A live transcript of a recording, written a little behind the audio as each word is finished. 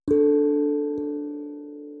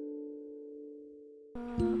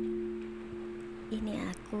Ini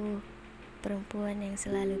aku, perempuan yang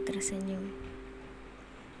selalu tersenyum.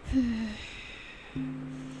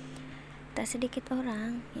 Tak sedikit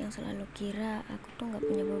orang yang selalu kira aku tuh gak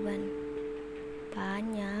punya beban.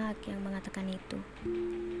 Banyak yang mengatakan itu.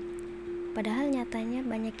 Padahal nyatanya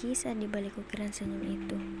banyak kisah di balik ukiran senyum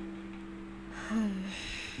itu.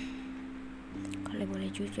 Kalau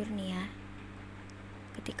boleh jujur nih ya,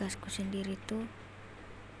 ketika aku sendiri tuh,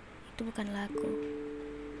 itu bukanlah aku.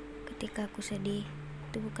 Ketika aku sedih,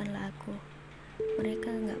 itu bukanlah aku. Mereka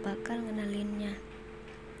gak bakal ngenalinnya.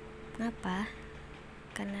 Ngapa?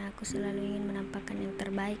 Karena aku selalu ingin menampakkan yang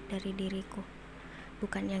terbaik dari diriku,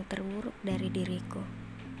 bukan yang terburuk dari diriku.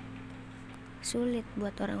 Sulit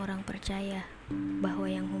buat orang-orang percaya bahwa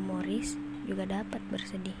yang humoris juga dapat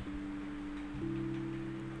bersedih.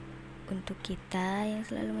 Untuk kita yang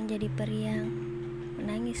selalu menjadi periang,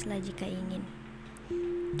 menangislah jika ingin.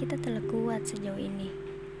 Kita telah kuat sejauh ini.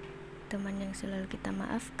 Teman yang selalu kita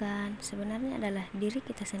maafkan sebenarnya adalah diri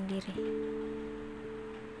kita sendiri.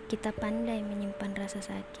 Kita pandai menyimpan rasa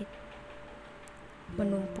sakit,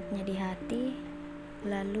 menumpuknya di hati,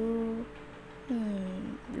 lalu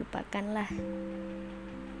lupakanlah.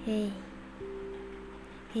 Hei,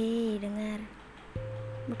 dengar.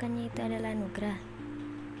 Bukannya itu adalah anugerah?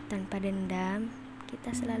 Tanpa dendam,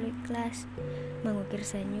 kita selalu ikhlas mengukir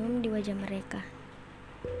senyum di wajah mereka.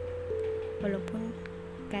 Walaupun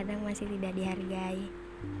kadang masih tidak dihargai.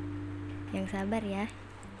 Yang sabar ya.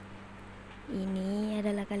 Ini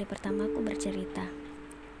adalah kali pertama aku bercerita.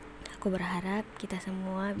 Aku berharap kita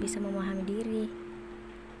semua bisa memahami diri.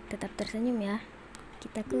 Tetap tersenyum ya.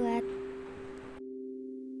 Kita kuat.